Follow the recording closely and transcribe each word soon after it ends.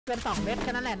กิน2 เม็ดแ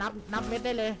ค่นั้นแหละนับเม็ดไ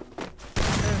ด้เลย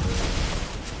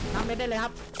นับเม็ดได้เลยครั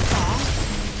บ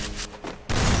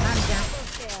2นั่นจ้ะ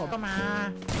ผมก็มา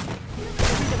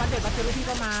พี่จะวัดเด็ดวัดเจอพี่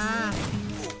ก็มา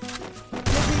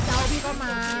พี่เจ้าพี่ก็ม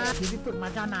าทีที่ฝึกมา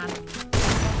เจ้านาน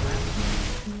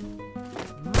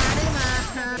มาได้มา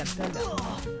เก็บเงิน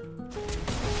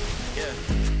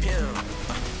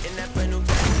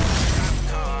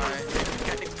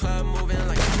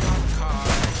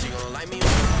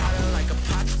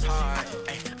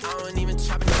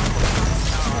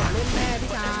เล่นแม่พี่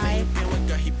ชายโ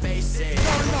ด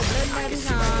นผมเล่นแม่พี่ช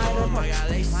ายโดนผมมาเ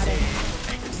ด็มาเด็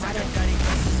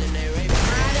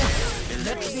เ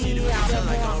ล็บดีอ่ะเดี๋ยวจำไ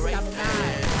ด้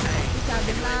พี่จำเ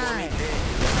ป็นได้น้อง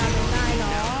พี่จำเป็นได้น้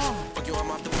องหู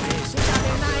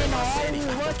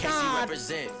ว่าจัด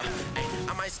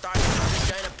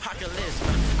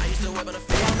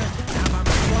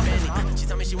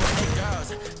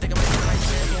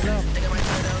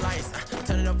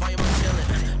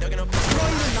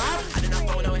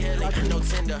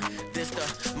This the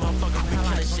motherfucker been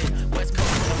killing shit. West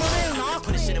Coast for the motherfucker,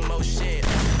 put this shit in motion.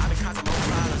 I've been causing more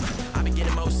problems, I've been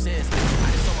getting more sense. I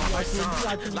just sold my first song,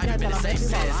 life has been the same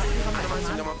since. I know my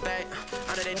team got my back,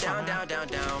 I know they down.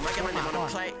 Might get my name on the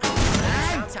plate. Town.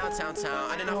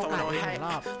 I did not fuck with no hate.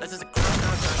 Let's just a crown.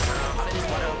 All of this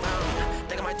water around me.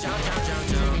 Think I might drown.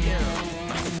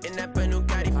 Yeah. In that brand new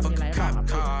Gotti, fuck a cop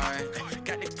car.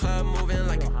 Got the club moving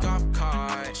like a golf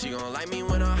cart. She gon' like me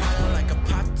when I holler like a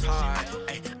pop tart.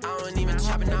 I don't even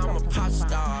chop it now, I'm a pop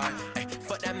star.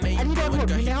 Fuck that man, you do it,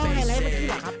 girl, he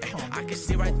basic. I can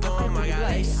see right through him, I got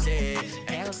laces.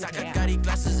 I got Gotti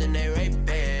glasses and they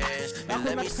Ray-Bans. And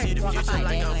let me see the future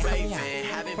like a raven.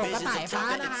 Having visions of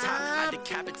top at the top. I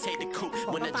decapitate the coupe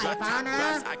when the drop top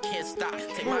drops. I can't stop.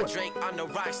 Take my drink on the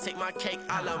rocks, take my cake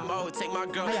a la mode, take my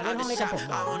girl out the shop.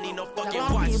 I don't need no fucking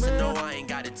watch, so no, I ain't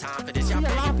got the time for this. Y'all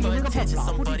begging for attention,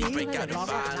 somebody break out the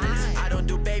violence. I don't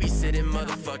do babysitting,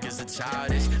 motherfuckers are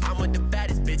childish. I'm with the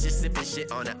baddest bitches, sipping shit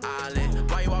on the island.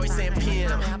 Why you always saying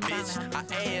PM? Bitch, I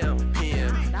am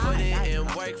PM. Put it in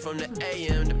work from the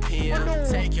AM to PM.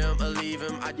 Take him or leave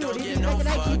him, I don't get no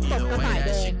fuck. Either way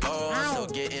that shit go, I'm still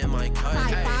getting my cut.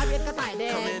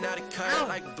 Coming out of cut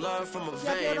like blood from a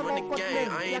vein. Run the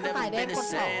game, I ain't never been the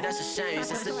same. That's a shame.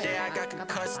 Since the day I got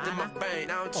concussed in my brain,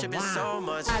 now I'm tripping so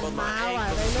much, but my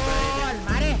ankle's sprained.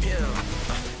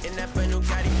 In that brand new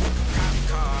Gotti, fuck a cop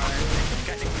car.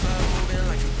 Got the club moving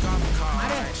like a golf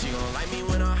cart. She gon' like me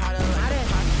when I holler like a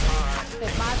pop tart. I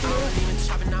don't even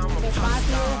chop it now, I'm a pop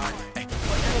star.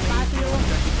 Fuck that man, you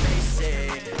dirty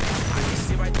basic. I can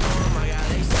see right through him, I got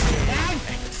laces.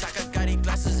 I got Gotti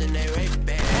glasses and they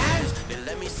Ray-Bans. They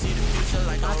let me see the future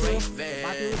like a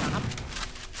Ray-Ban.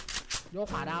 โยก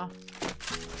ขวาดาว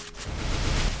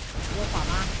โยกขวา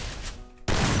มา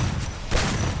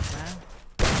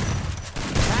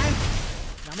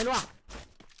ยังไม่รู้อ่ะ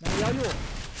ยังเลี้ยวอยู่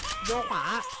โยกขวา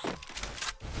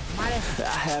มาเลย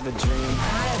I have a dream,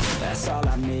 that's all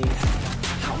I need.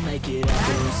 I'll make it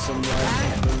happen with some work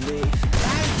and belief.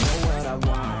 Know what I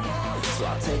want, so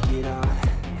I'll take it on.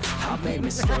 I'll make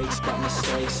mistakes, but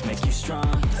mistakes make you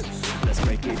strong. Let's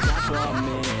break it down for a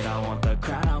minute. I want the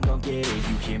crown, I'm gon' get it.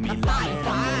 You hear me lying,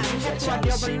 I'm winning. That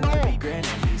challenge, she won't be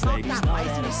grinning. These ladies know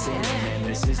that I'm sinning, and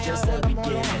this is just the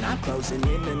beginning. I'm closing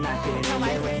in the night inning.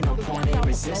 There ain't no point in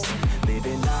resisting.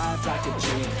 Living life like a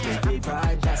dream, live it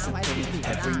right, that's the thing.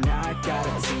 Every night got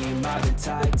a team, I've been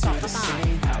tied to the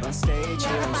scene. Out on stage,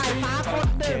 here I'm screaming.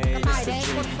 Okay, it's a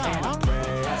dream, and I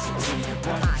pray as a team.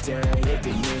 One day it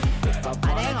be me. If I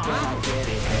want it, then I'll get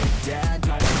it. Head down,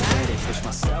 trying to get it. Push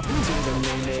myself to the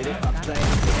limit. If I play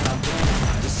it, then I win it.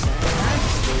 I'm just saying, I'm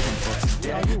just living for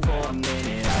today. For a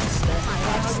minute, I just stay.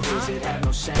 I just lose it, have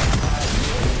no shame. I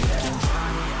admit it.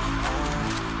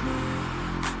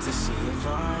 To see if I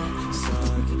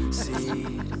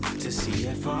succeed, to see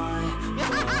if I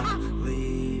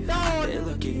believe. They're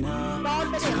looking up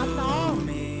to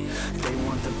me. They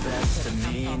want the best of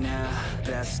me now,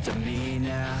 best of me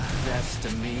now, best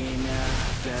of me now,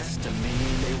 best of me.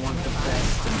 They want the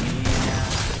best of me now,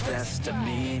 best of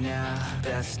me now,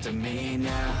 best of me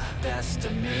now, best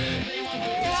of me.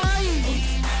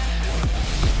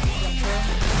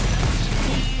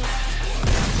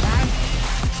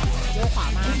 โยกขวา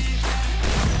มา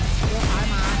โยกซ้าย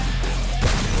มา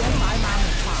โยกซ้ายมาหมุ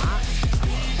นขวา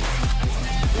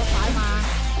โยกซ้ายมา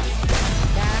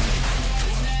แดง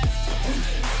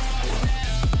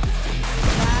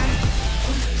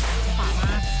ขวามา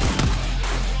ห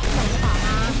มุนขวาม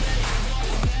า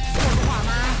หมุนขวา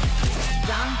มา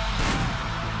ยัง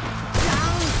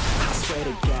I swear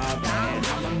to God, man,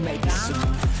 I'ma make it soon.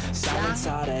 Silence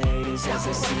all the haters as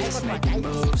I see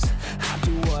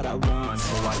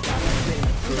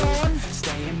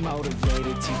Staying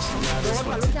motivated, teaching others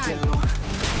what to do.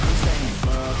 I'm staying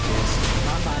focused,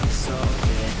 my mind is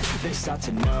open. They start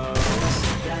to notice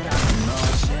that I'm in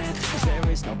motion. There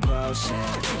is no potion,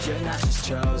 you're not just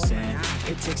chosen.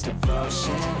 It takes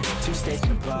devotion to stay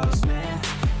composed, man.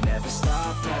 Never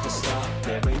stop,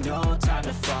 there ain't no time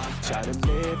to fall. Try to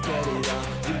live, get it up,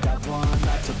 you got one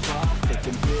life to fall.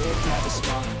 Thinking big, never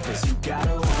small, cause you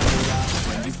gotta want it all.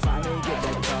 When you finally get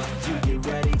that call, you get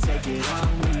ready, take it on.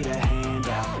 Need a hand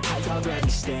out, I already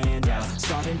stand out.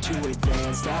 Starting to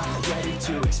advance now, ready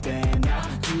to expand now.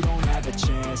 You don't have a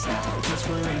chance now, cause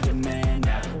we're in demand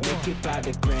now. Make it by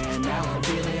the grand now,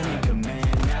 feeling in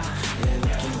command now. They're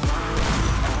looking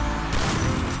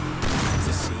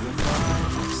to see if I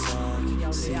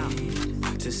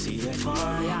succeed, to see if I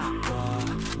fall.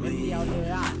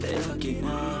 They're looking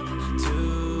up to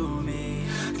me.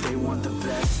 They want the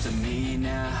best of me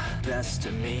now, best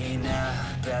of me now,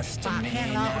 best of me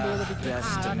now,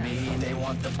 best of me. They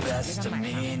want the best of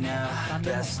me now,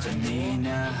 best of me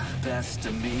now, best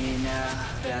of me now,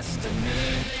 best of me.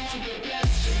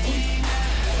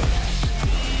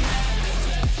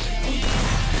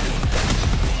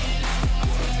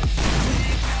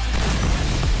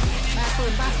 ตื่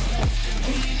นปะ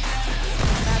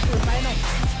ตื่นไปหน่อย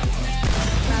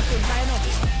ตื่นไปหน่อย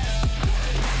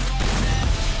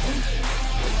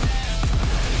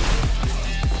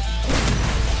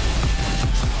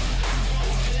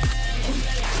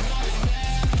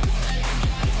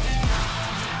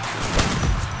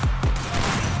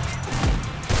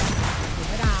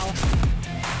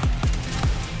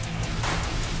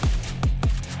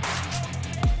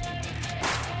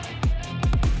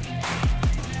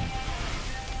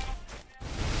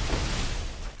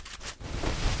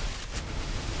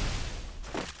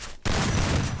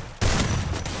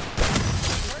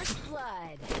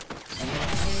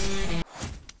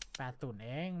80เ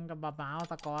องก็เบา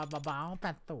ๆสกอร์เบาๆ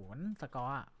80สกอ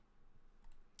ร์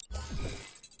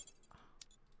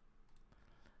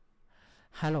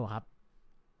ฮัลโหลครับ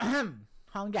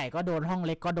ห้องใหญ่ก็โดนห้องเ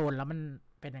ล็กก็โดนแล้วมัน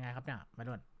เป็นยังไงครับเนี่ยมา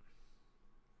ด่วน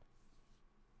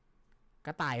ก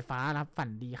ระต่ายฟ้าครับฝัน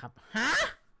ดีครับฮะ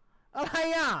อะไร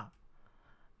อ่ะ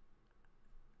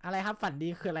อะไรครับฝันดี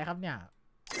คืออะไรครับเนี่ย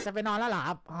จะไปนอนแล้วเหรอค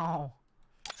รับอ๋อ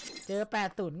เจอ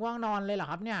80ง่วงนอนเลยเหรอ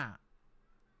ครับเนี่ย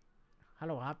ฮัล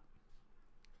โหลครับ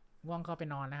ง่วงก็ไป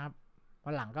นอนนะครับ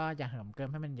วันหลังก็อย่าเหิมเกิน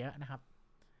ให้มันเยอะนะครับ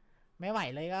ไม่ไหว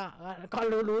เลยก็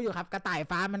รู้อยู่ครับกระต่าย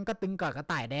ฟ้ามันก็ตึงกว่ากระ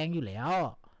ต่ายแดงอยู่แล้ว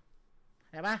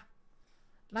ใช่ปะ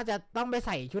น่าจะต้องไปใ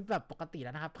ส่ชุดแบบปกติแ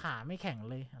ล้วนะครับขาไม่แข็ง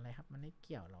เลยอะไรครับมันไม่เ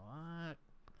กี่ยวหรอก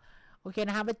โอเคน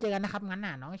ะครับไปเจอกันนะครับงั้น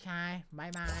น่ะน้องชายบา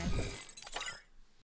ยบาย